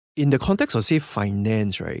in the context of, say,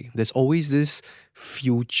 finance, right, there's always this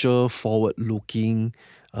future forward-looking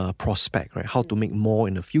prospect, right? How to make more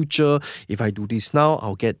in the future. If I do this now,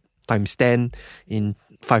 I'll get times 10 in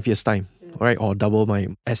 5 years' time, right? Or double my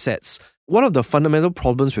assets. One of the fundamental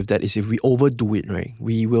problems with that is if we overdo it, right,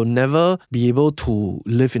 we will never be able to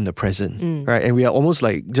live in the present, right? And we are almost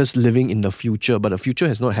like just living in the future, but the future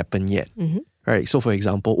has not happened yet, right? So for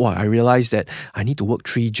example, I realized that I need to work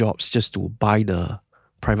 3 jobs just to buy the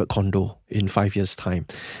private condo in 5 years' time.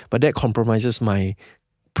 But that compromises my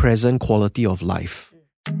present quality of life.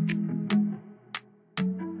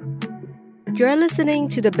 You're listening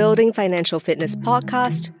to the Building Financial Fitness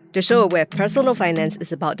podcast, the show where personal finance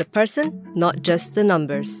is about the person, not just the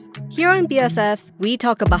numbers. Here on BFF, we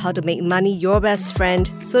talk about how to make money your best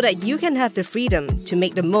friend so that you can have the freedom to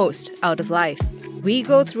make the most out of life. We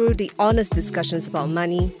go through the honest discussions about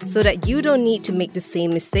money so that you don't need to make the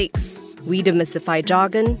same mistakes. We demystify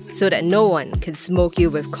jargon so that no one can smoke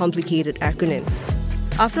you with complicated acronyms.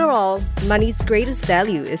 After all, money's greatest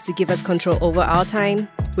value is to give us control over our time,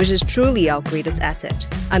 which is truly our greatest asset.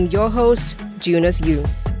 I'm your host, Junus Yu.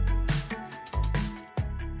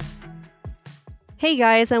 Hey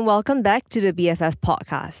guys, and welcome back to the BFF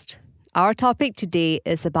podcast. Our topic today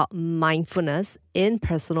is about mindfulness in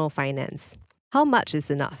personal finance. How much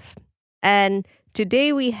is enough? And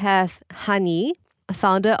today we have Hani,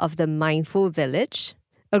 founder of the Mindful Village,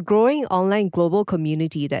 a growing online global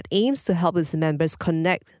community that aims to help its members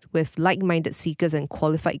connect with like-minded seekers and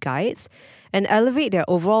qualified guides and elevate their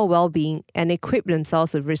overall well-being and equip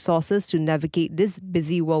themselves with resources to navigate this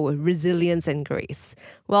busy world with resilience and grace.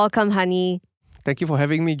 Welcome, Hani. Thank you for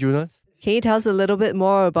having me, Jonas. Can you tell us a little bit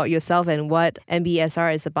more about yourself and what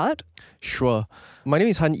MBSR is about? Sure. My name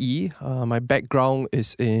is Han Yi. My background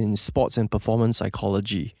is in sports and performance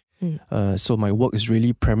psychology. So my work is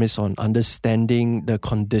really premised on understanding the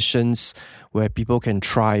conditions where people can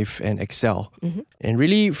thrive and excel and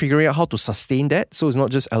really figuring out how to sustain that. So it's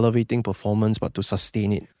not just elevating performance, but to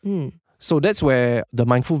sustain it. So that's where the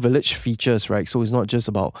Mindful Village features, right? So it's not just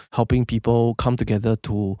about helping people come together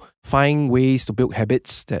to find ways to build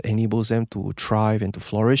habits that enables them to thrive and to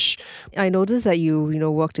flourish. I noticed that you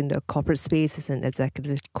worked in the corporate space as an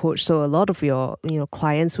executive coach. So a lot of your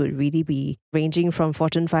clients would really be ranging from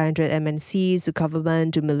Fortune 500 MNCs to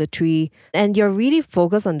government to military. And you're really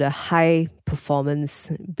focused on the high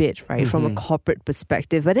performance bit, right? From a corporate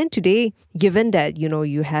perspective. But then today, given that,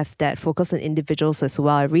 you have that focus on individuals as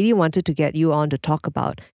well, I really wanted to get you on to talk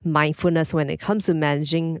about mindfulness when it comes to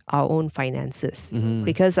managing our own finances.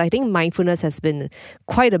 Because I think mindfulness has been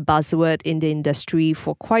quite a buzzword in the industry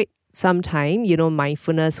for quite some time.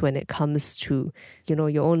 Mindfulness when it comes to,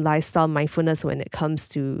 your own lifestyle, mindfulness when it comes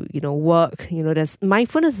to, work. There's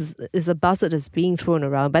mindfulness is a buzzword that's being thrown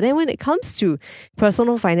around. But then when it comes to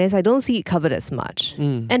personal finance, I don't see it covered as much.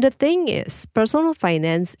 And the thing is, personal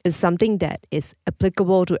finance is something that is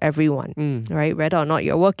applicable to everyone, right? Whether or not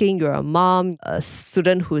you're working, you're a mom, a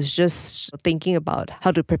student who's just thinking about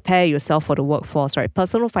how to prepare yourself for the workforce, right?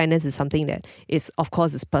 Personal finance is something that is, of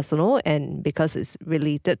course, is personal, and because it's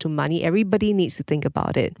related to money, everybody needs to think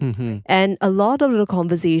about it. And a lot of the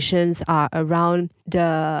conversations are around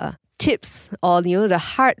the tips or the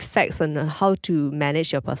hard facts on how to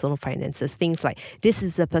manage your personal finances. Things like, this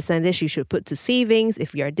is the percentage you should put to savings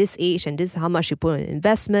if you're this age, and this is how much you put in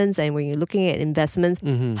investments. And when you're looking at investments,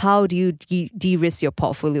 how do you de-risk your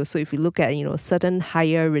portfolio? So if you look at certain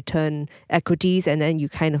higher return equities, and then you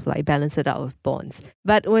kind of like balance it out with bonds.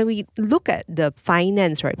 But when we look at the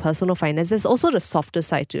finance, right, personal finance, there's also the softer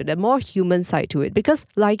side to it, the more human side to it, because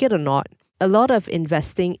like it or not, a lot of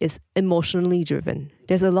investing is emotionally driven.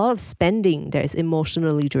 There's a lot of spending that is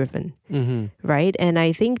emotionally driven, right? And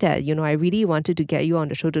I think that, I really wanted to get you on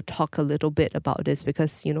the show to talk a little bit about this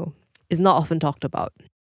because, it's not often talked about.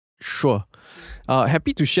 Sure.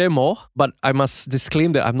 Happy to share more, but I must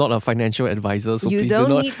disclaim that I'm not a financial advisor, so you please don't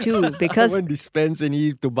do not need to, because I won't dispense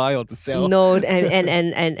any to buy or to sell. No,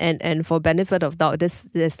 and for benefit of doubt,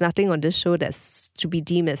 there's nothing on this show that's to be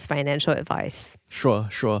deemed as financial advice. Sure.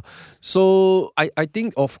 So I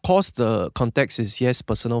think, of course, the context is, yes,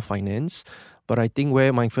 personal finance. But I think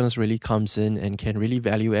where mindfulness really comes in and can really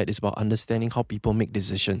value add is about understanding how people make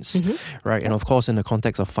decisions, right? And of course, in the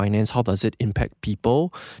context of finance, how does it impact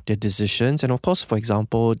people, their decisions, and of course, for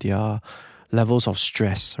example, their levels of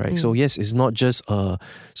stress, right? So yes, it's not just a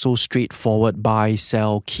so straightforward buy,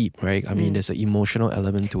 sell, keep, right? I mean, there's an emotional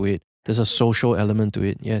element to it. There's a social element to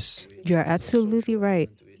it, yes. You're absolutely right.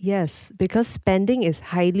 Yes, because spending is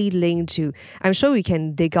highly linked to, I'm sure we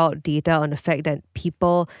can dig out data on the fact that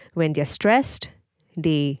people, when they're stressed,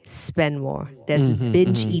 they spend more. There's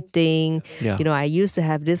binge eating. Yeah. I used to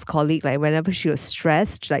have this colleague, like whenever she was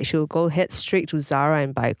stressed, like she'll go head straight to Zara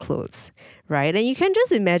and buy clothes, right? And you can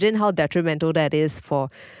just imagine how detrimental that is for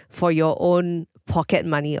your own pocket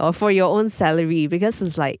money or for your own salary, because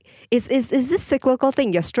it's like it's this cyclical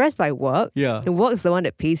thing. You're stressed by work. Yeah. The work is the one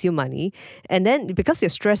that pays you money, and then because you're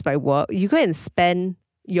stressed by work, you go and spend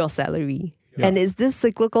your salary. Yeah. And it's this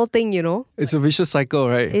cyclical thing, It's a vicious cycle,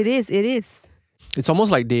 right? It is. It's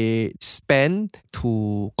almost like they spend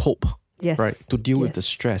to cope, Yes. right? To deal with the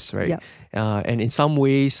stress, right? And in some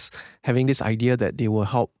ways, having this idea that they will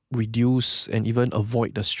help reduce and even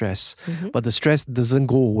avoid the stress. But the stress doesn't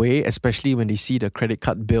go away, especially when they see the credit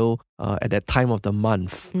card bill at that time of the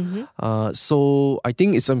month. So I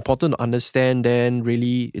think it's important to understand then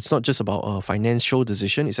really it's not just about a financial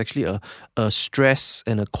decision, it's actually a stress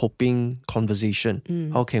and a coping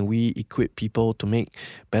conversation. How can we equip people to make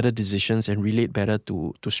better decisions and relate better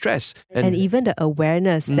to stress? And even the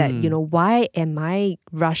awareness that, why am I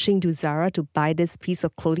rushing to Zara to buy this piece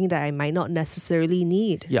of clothing that I might not necessarily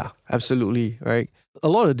need? Yeah, absolutely, right? A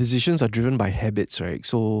lot of decisions are driven by habits, right?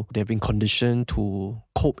 So they've been conditioned to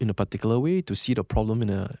cope in a particular way, to see the problem in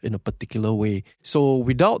a particular way. So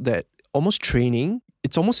without that almost training,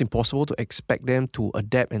 it's almost impossible to expect them to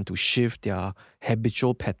adapt and to shift their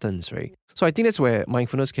habitual patterns, right? So I think that's where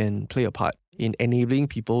mindfulness can play a part in enabling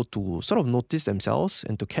people to sort of notice themselves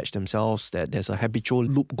and to catch themselves that there's a habitual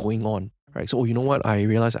loop going on. Right. So, you know what? I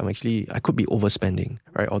realize I could be overspending,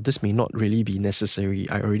 right? Or this may not really be necessary.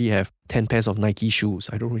 I already have 10 pairs of Nike shoes.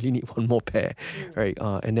 I don't really need one more pair, right?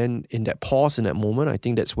 And then in that pause, in that moment, I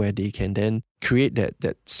think that's where they can then create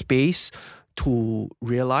that space to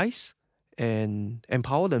realize and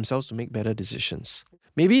empower themselves to make better decisions.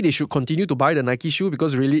 Maybe they should continue to buy the Nike shoe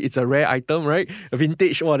because really it's a rare item, right? A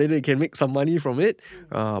vintage, then they can make some money from it.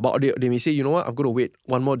 But they may say, you know what? I'm going to wait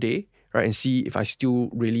one more day, right, and see if I still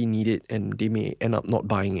really need it, and they may end up not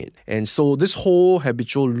buying it. And so this whole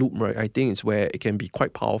habitual loop, right, I think is where it can be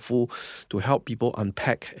quite powerful to help people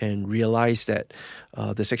unpack and realize that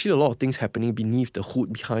there's actually a lot of things happening beneath the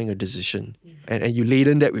hood behind a decision. And you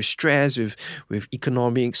laden that with stress, with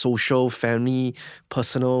economic, social, family,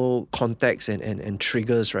 personal context and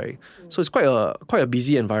triggers, right? So it's quite a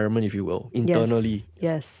busy environment, if you will, internally.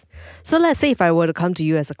 Yes. So let's say if I were to come to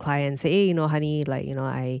you as a client and say, hey,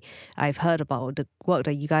 honey, I've heard about the work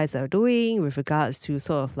that you guys are doing with regards to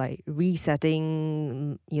sort of like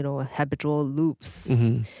resetting, habitual loops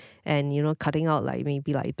and, cutting out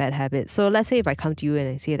maybe bad habits. So let's say if I come to you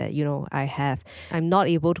and I say that, I'm not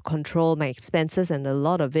able to control my expenses and a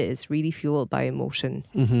lot of it is really fueled by emotion.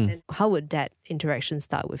 And how would that interaction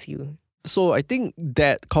start with you? So I think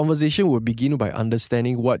that conversation will begin by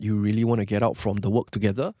understanding what you really want to get out from the work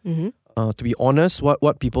together. To be honest,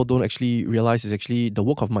 what people don't actually realize is actually the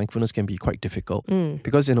work of mindfulness can be quite difficult.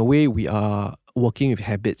 Because in a way, we are working with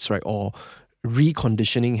habits, right? Or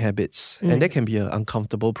reconditioning habits, and that can be an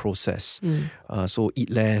uncomfortable process. So eat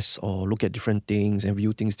less or look at different things and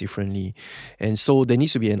view things differently. And so there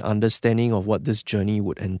needs to be an understanding of what this journey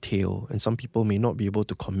would entail. And some people may not be able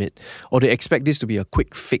to commit, or they expect this to be a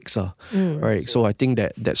quick fix, right? So I think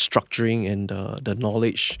that structuring and the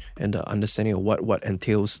knowledge and the understanding of what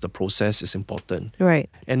entails the process is important.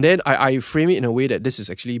 Right. And then I frame it in a way that this is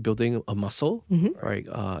actually building a muscle, right?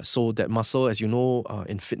 So that muscle, as you know,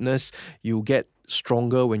 in fitness, you get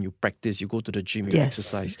stronger when you practice. You go to the gym, you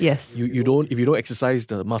exercise. Yes. If you don't exercise,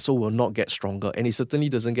 the muscle will not get stronger, and it certainly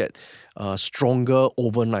doesn't get stronger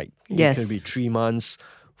overnight. It can be 3 months,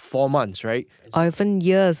 4 months, right? Or even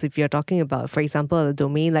years. If you're talking about, for example, a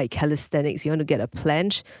domain like calisthenics, you want to get a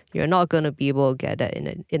planche, you're not going to be able to get that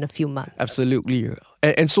in a few months. Absolutely.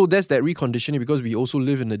 And so there's that reconditioning, because we also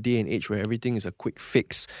live in a day and age where everything is a quick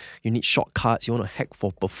fix. You need shortcuts, you want to hack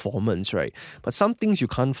for performance, right? But some things you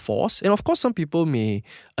can't force. And of course, some people may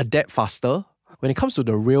adapt faster. When it comes to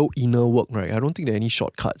the real inner work, right, I don't think there are any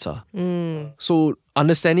shortcuts. So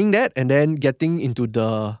understanding that and then getting into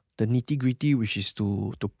the nitty-gritty, which is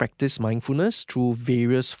to practice mindfulness through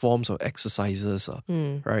various forms of exercises,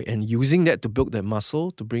 right? And using that to build that muscle,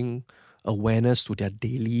 to bring awareness to their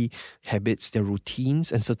daily habits, their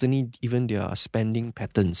routines, and certainly even their spending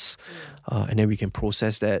patterns. And then we can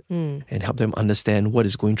process that and help them understand what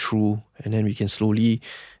is going through, and then we can slowly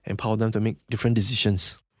empower them to make different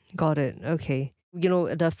decisions. Got it. Okay.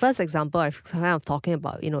 The first example I'm kind of talking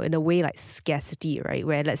about, in a way like scarcity, right?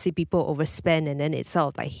 Where let's say people overspend and then it sort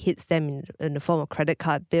of like hits them in the form of credit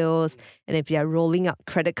card bills. And if they're rolling up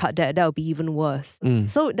credit card debt, that would be even worse.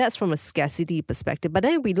 So that's from a scarcity perspective. But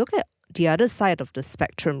then we look at the other side of the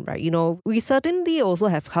spectrum, right? We certainly also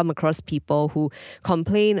have come across people who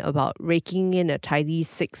complain about raking in a tidy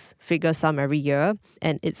 6-figure sum every year.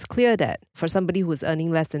 And it's clear that for somebody who's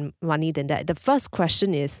earning less money than that, the first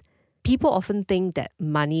question is, people often think that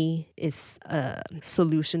money is a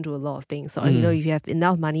solution to a lot of things. So, if you have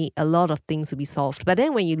enough money, a lot of things will be solved. But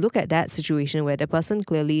then when you look at that situation where the person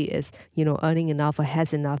clearly is, earning enough or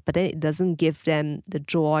has enough, but then it doesn't give them the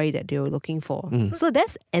joy that they were looking for. So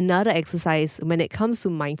that's another exercise when it comes to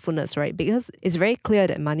mindfulness, right? Because it's very clear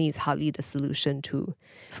that money is hardly the solution to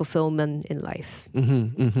fulfillment in life.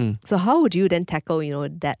 So how would you then tackle,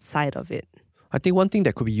 that side of it? I think one thing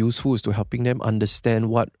that could be useful is to helping them understand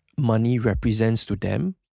what money represents to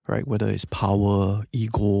them, right? Whether it's power,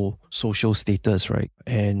 ego, social status, right?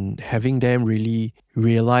 And having them really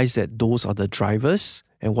realize that those are the drivers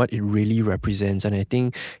and what it really represents. And I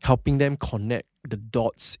think helping them connect the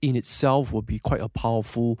dots in itself will be quite a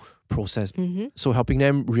powerful process. So helping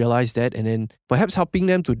them realize that, and then perhaps helping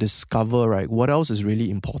them to discover, right, what else is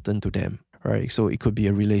really important to them. Right, so it could be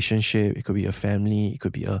a relationship, it could be a family, it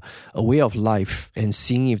could be a way of life, and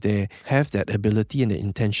seeing if they have that ability and the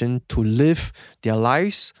intention to live their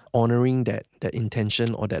lives honoring that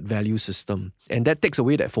intention or that value system. And that takes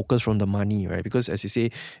away that focus from the money, right? Because as you say,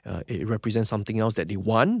 it represents something else that they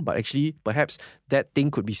want, but actually perhaps that thing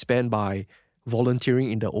could be spent by volunteering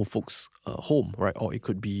in the old folks' home, right? Or it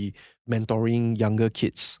could be mentoring younger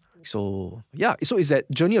kids. So it's that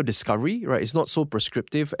journey of discovery, right? It's not so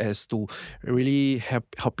prescriptive as to really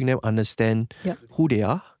helping them understand who they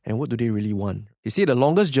are and what do they really want. You see, the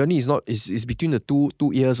longest journey is between the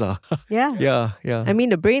two ears. Yeah. I mean,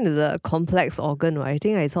 the brain is a complex organ, right? I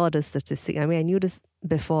think I saw the statistic. I mean, I knew this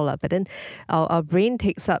before, but then our brain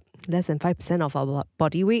takes up less than 5% of our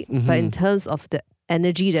body weight. But in terms of the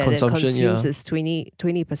energy that it consumes is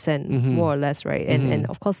 20% more or less, right? And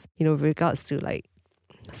of course, with regards to like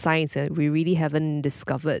science, and we really haven't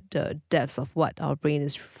discovered the depths of what our brain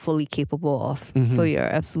is fully capable of. So you're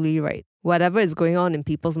absolutely right. Whatever is going on in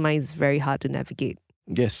people's minds is very hard to navigate.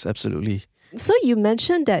 Yes, absolutely. So you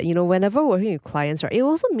mentioned that, whenever working with clients, right, it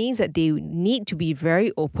also means that they need to be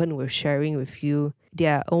very open with sharing with you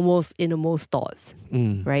their almost innermost thoughts,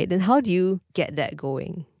 right? Then how do you get that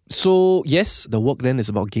going? So yes, the work then is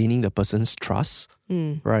about gaining the person's trust,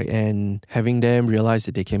 right? And having them realize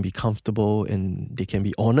that they can be comfortable and they can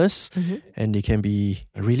be honest and they can be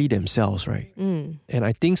really themselves, right? And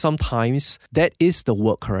I think sometimes that is the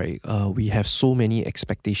work, right? We have so many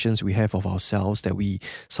expectations we have of ourselves that we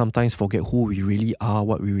sometimes forget who we really are,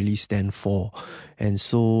 what we really stand for. And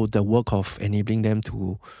so the work of enabling them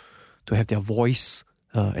to have their voice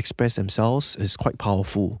express themselves is quite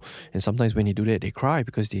powerful. And sometimes when they do that, they cry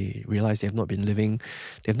because they realize they've not been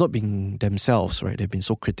themselves, right? They've been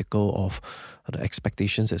so critical of the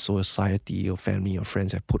expectations that society or family or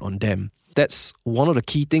friends have put on them. That's one of the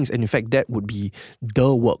key things. And in fact, that would be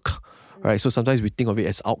the work, right? So sometimes we think of it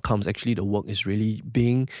as outcomes. Actually, the work is really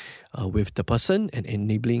being with the person and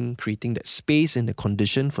creating that space and the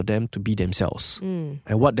condition for them to be themselves. And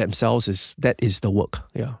what themselves is, that is the work.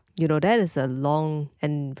 Yeah. That is a long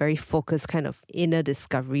and very focused kind of inner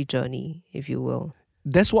discovery journey, if you will.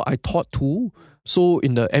 That's what I taught too. So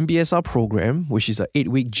in the MBSR program, which is an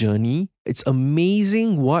 8-week journey, it's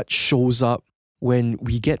amazing what shows up when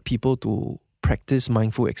we get people to practice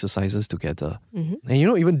mindful exercises together. And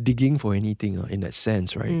you're not even digging for anything in that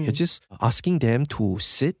sense, right? You're just asking them to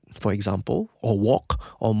sit, for example, or walk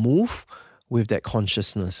or move with that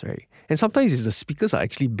consciousness, right? And sometimes it's the speakers are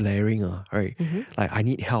actually blaring, right? Like, I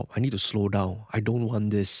need help. I need to slow down. I don't want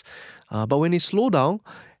this. But when they slow down,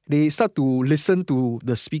 they start to listen to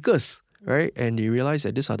the speakers, right? And they realize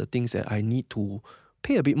that these are the things that I need to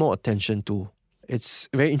pay a bit more attention to. It's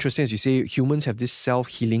very interesting, as you say, humans have this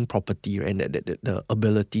self-healing property, right? And the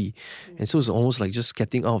ability. And so it's almost like just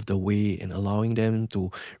getting out of the way and allowing them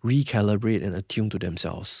to recalibrate and attune to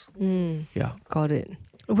themselves. Yeah. Got it.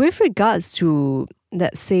 With regards to,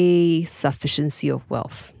 let's say, sufficiency of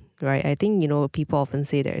wealth, right? I think, people often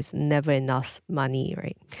say there's never enough money,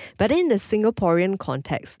 right? But in the Singaporean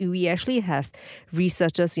context, we actually have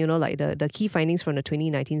researchers, like the key findings from the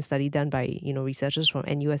 2019 study done by, researchers from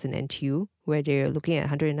NUS and NTU, where they're looking at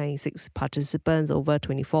 196 participants over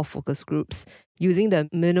 24 focus groups using the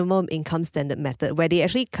minimum income standard method, where they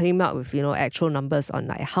actually came up with, actual numbers on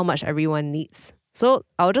like how much everyone needs So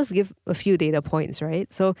I'll just give a few data points,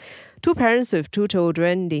 right? So two parents with two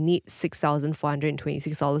children, they need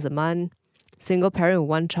 $6,426 a month. Single parent with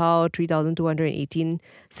one child, $3,218.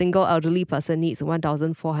 Single elderly person needs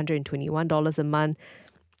 $1,421 a month.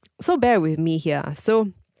 So bear with me here.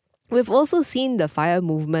 So we've also seen the FIRE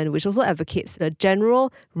movement, which also advocates the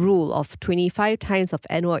general rule of 25 times of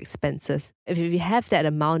annual expenses. If you have that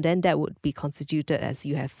amount, then that would be constituted as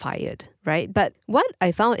you have fired, right? But what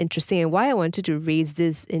I found interesting and why I wanted to raise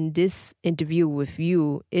this in this interview with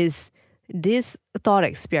you is this thought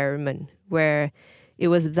experiment where it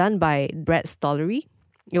was done by Brad Stollery.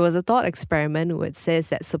 It was a thought experiment which says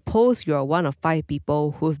that suppose you're one of 5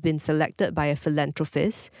 people who have been selected by a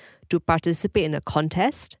philanthropist to participate in a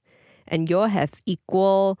contest, and you all have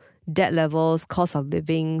equal debt levels, cost of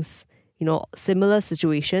livings, similar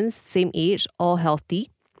situations, same age, all healthy,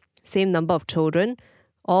 same number of children,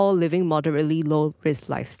 all living moderately low-risk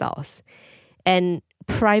lifestyles. And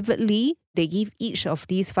privately, they give each of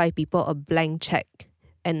these 5 people a blank check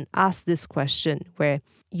and ask this question where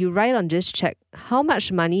you write on this check, how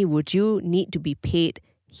much money would you need to be paid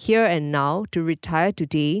here and now to retire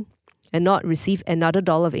today and not receive another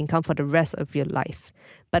dollar of income for the rest of your life?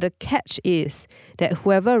 But the catch is that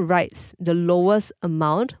whoever writes the lowest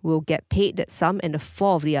amount will get paid that sum and the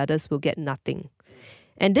 4 of the others will get nothing.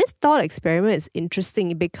 And this thought experiment is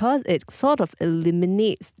interesting because it sort of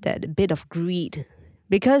eliminates that bit of greed.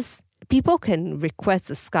 Because people can request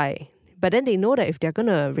the sky, but then they know that if they're going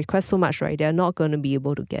to request so much, right, they're not going to be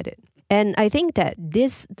able to get it. And I think that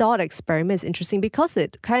this thought experiment is interesting because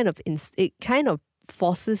it kind of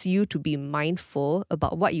forces you to be mindful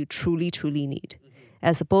about what you truly, truly need.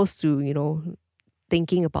 As opposed to,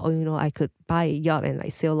 thinking about, I could buy a yacht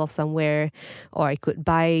and sail off somewhere, or I could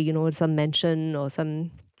buy, some mansion or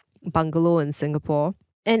some bungalow in Singapore.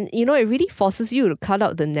 And, it really forces you to cut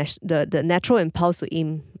out the natural impulse to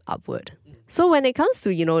aim upward. So when it comes to,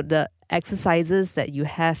 the exercises that you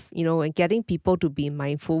have, and getting people to be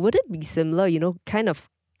mindful, would it be similar, kind of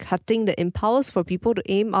cutting the impulse for people to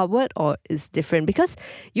aim upward, or is different? Because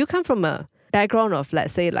you come from a background of,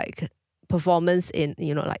 let's say, performance in,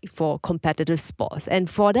 for competitive sports. And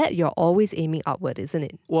for that, you're always aiming upward, isn't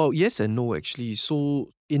it? Well, yes and no, actually.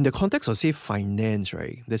 So in the context of, say, finance,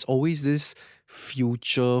 right, there's always this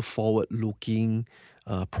future forward-looking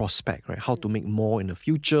prospect, right? How to make more in the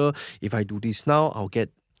future. If I do this now, I'll get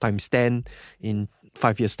times 10 in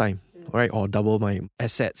 5 years' time, right? Or double my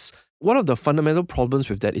assets. One of the fundamental problems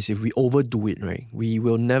with that is if we overdo it, right, we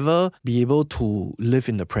will never be able to live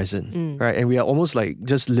in the present, right? And we are almost like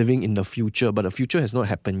just living in the future, but the future has not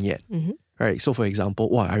happened yet, right? So for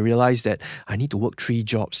example, I realized that I need to work 3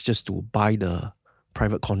 jobs just to buy the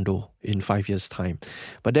private condo in 5 years' time.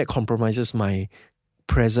 But that compromises my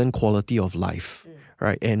present quality of life,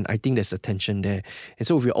 right? And I think there's a tension there. And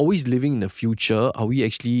so if we're always living in the future, are we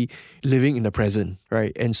actually living in the present,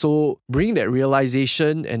 right? And so bringing that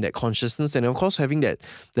realization and that consciousness, and of course having that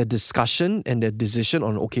discussion and that decision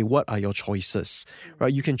on, okay, what are your choices,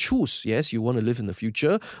 right? You can choose, yes, you want to live in the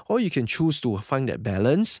future, or you can choose to find that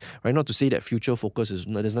balance, right? Not to say that future focus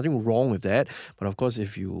there's nothing wrong with that, but of course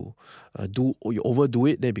if you you overdo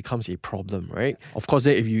it, that becomes a problem, right? Of course,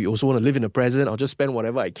 if you also want to live in the present, I'll just spend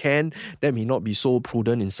whatever I can, that may not be so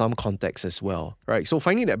prudent in some contexts as well, right? So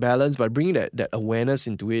finding that balance by bringing that awareness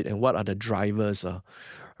into it and what are the drivers,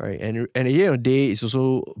 right? And at the end of the day, it's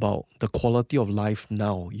also about the quality of life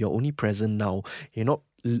now. You're only present now.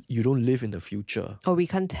 You don't live in the future. Or we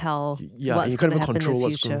can't tell what's you can't even control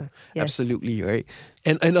what's going to happen in the future. Yes. Absolutely, right?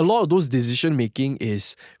 And a lot of those decision making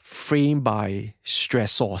is framed by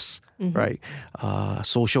stressors, right?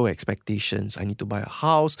 Social expectations. I need to buy a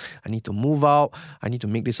house. I need to move out. I need to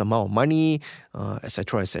make this amount of money,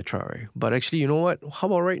 etc., right? But actually, you know what? How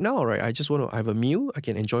about right now, right? I just want to have a meal. I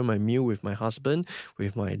can enjoy my meal with my husband,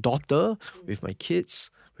 with my daughter, with my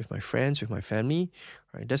kids, with my friends, with my family.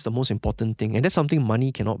 Right, that's the most important thing, and that's something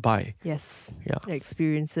money cannot buy. Yes. Yeah.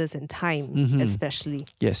 Experiences and time, especially.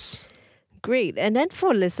 Yes. Great. And then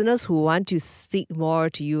for listeners who want to speak more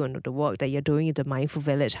to you on the work that you're doing at the Mindful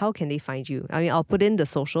Village, how can they find you? I mean, I'll put in the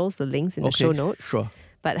socials, the links in the show notes. Sure.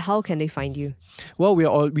 But how can they find you? Well,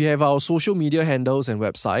 we have our social media handles and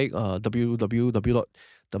website,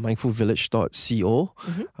 www.themindfulvillage.co.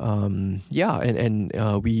 And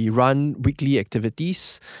we run weekly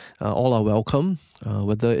activities. All are welcome.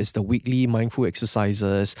 whether it's the weekly mindful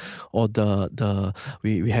exercises or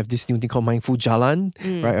we have this new thing called mindful jalan,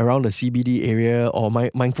 right, around the CBD area, or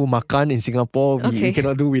mindful makan in Singapore. We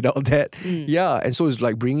cannot do without that. Yeah, and so it's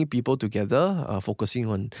like bringing people together, focusing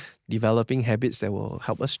on developing habits that will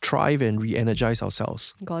help us thrive and re-energize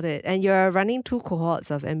ourselves. Got it. And you're running 2 cohorts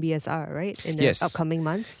of MBSR, right? In the upcoming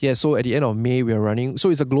months? Yeah, so at the end of May, we are running. So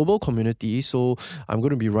it's a global community. So I'm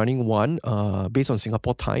going to be running one based on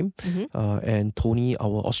Singapore time. And Tony,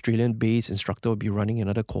 our Australian-based instructor, will be running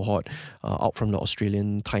another cohort out from the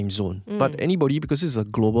Australian time zone. But anybody, because it's a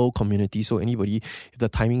global community, so anybody, if the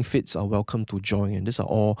timing fits, are welcome to join. And these are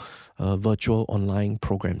all virtual online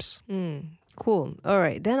programs. Cool. All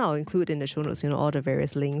right. Then I'll include in the show notes, all the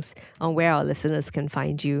various links on where our listeners can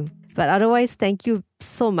find you. But otherwise, thank you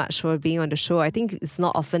so much for being on the show. I think it's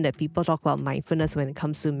not often that people talk about mindfulness when it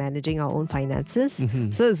comes to managing our own finances.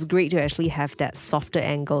 So it's great to actually have that softer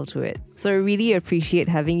angle to it. So I really appreciate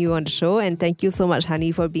having you on the show. And thank you so much,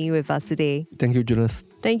 Hani, for being with us today. Thank you, Judith.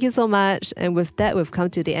 Thank you so much. And with that, we've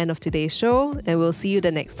come to the end of today's show. And we'll see you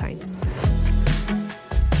the next time.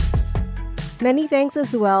 Many thanks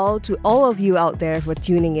as well to all of you out there for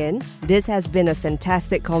tuning in. This has been a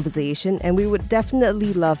fantastic conversation, and we would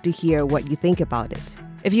definitely love to hear what you think about it.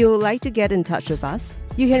 If you would like to get in touch with us,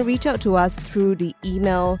 you can reach out to us through the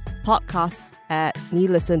email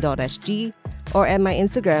podcasts@melisten.sg or at my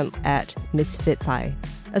Instagram @misfitpie.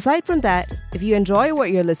 Aside from that, if you enjoy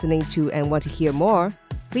what you're listening to and want to hear more,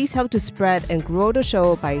 please help to spread and grow the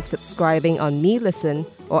show by subscribing on Me Listen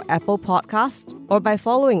or Apple Podcasts, or by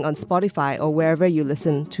following on Spotify or wherever you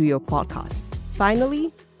listen to your podcasts.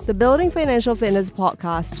 Finally, the Building Financial Fitness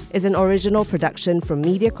podcast is an original production from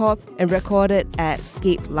MediaCorp and recorded at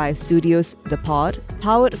Scape Live Studios, The Pod,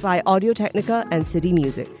 powered by Audio-Technica and City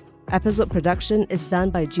Music. Episode production is done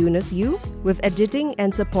by Jonas Yu, with editing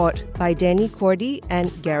and support by Danny Cordy and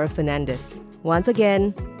Gareth Fernandez. Once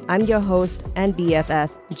again, I'm your host and BFF,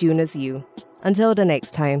 Jonas Yu. Until the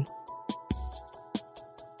next time.